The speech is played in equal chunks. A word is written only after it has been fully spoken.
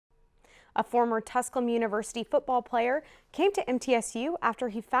A former Tusculum University football player came to MTSU after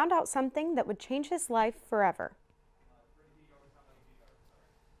he found out something that would change his life forever.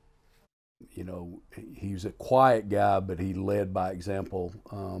 You know, he was a quiet guy, but he led by example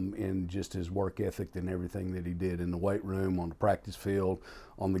in just his work ethic and everything that he did in the weight room, on the practice field,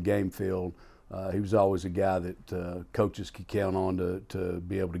 on the game field. He was always a guy that coaches could count on to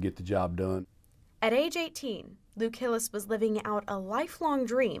be able to get the job done. At age 18, Luke Hillis was living out a lifelong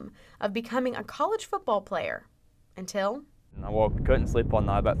dream of becoming a college football player until couldn't sleep all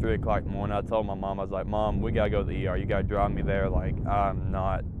night. About 3 o'clock in the morning, I told my mom, I was like, "Mom, we gotta go to the ER. You gotta drive me there. Like,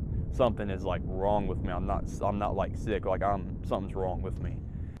 something is like wrong with me. I'm not like sick. Like something's wrong with me."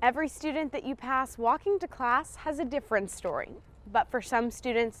 Every student that you pass walking to class has a different story. But for some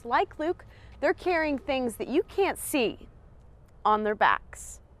students like Luke, they're carrying things that you can't see on their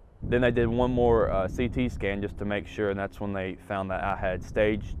backs. Then they did one more CT scan just to make sure, and that's when they found that I had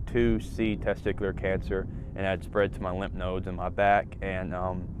stage 2C testicular cancer and had spread to my lymph nodes in my back and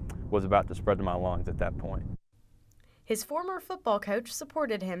was about to spread to my lungs at that point. His former football coach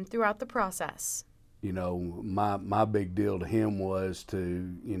supported him throughout the process. You know, my big deal to him was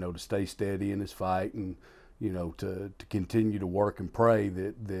to stay steady in his fight and, to continue to work and pray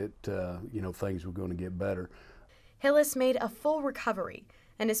that things were going to get better. Hillis made a full recovery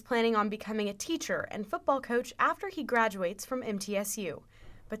and is planning on becoming a teacher and football coach after he graduates from MTSU,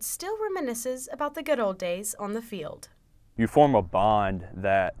 but still reminisces about the good old days on the field. You form a bond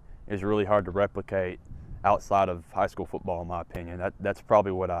that is really hard to replicate outside of high school football, in my opinion. That's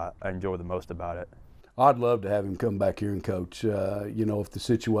probably what I enjoy the most about it. I'd love to have him come back here and coach. If the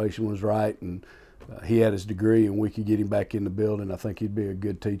situation was right and he had his degree and we could get him back in the building, I think he'd be a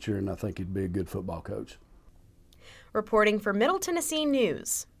good teacher and I think he'd be a good football coach. Reporting for Middle Tennessee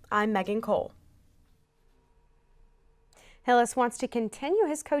News, I'm Megan Cole. Hillis wants to continue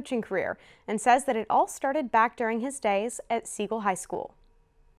his coaching career and says that it all started back during his days at Siegel High School.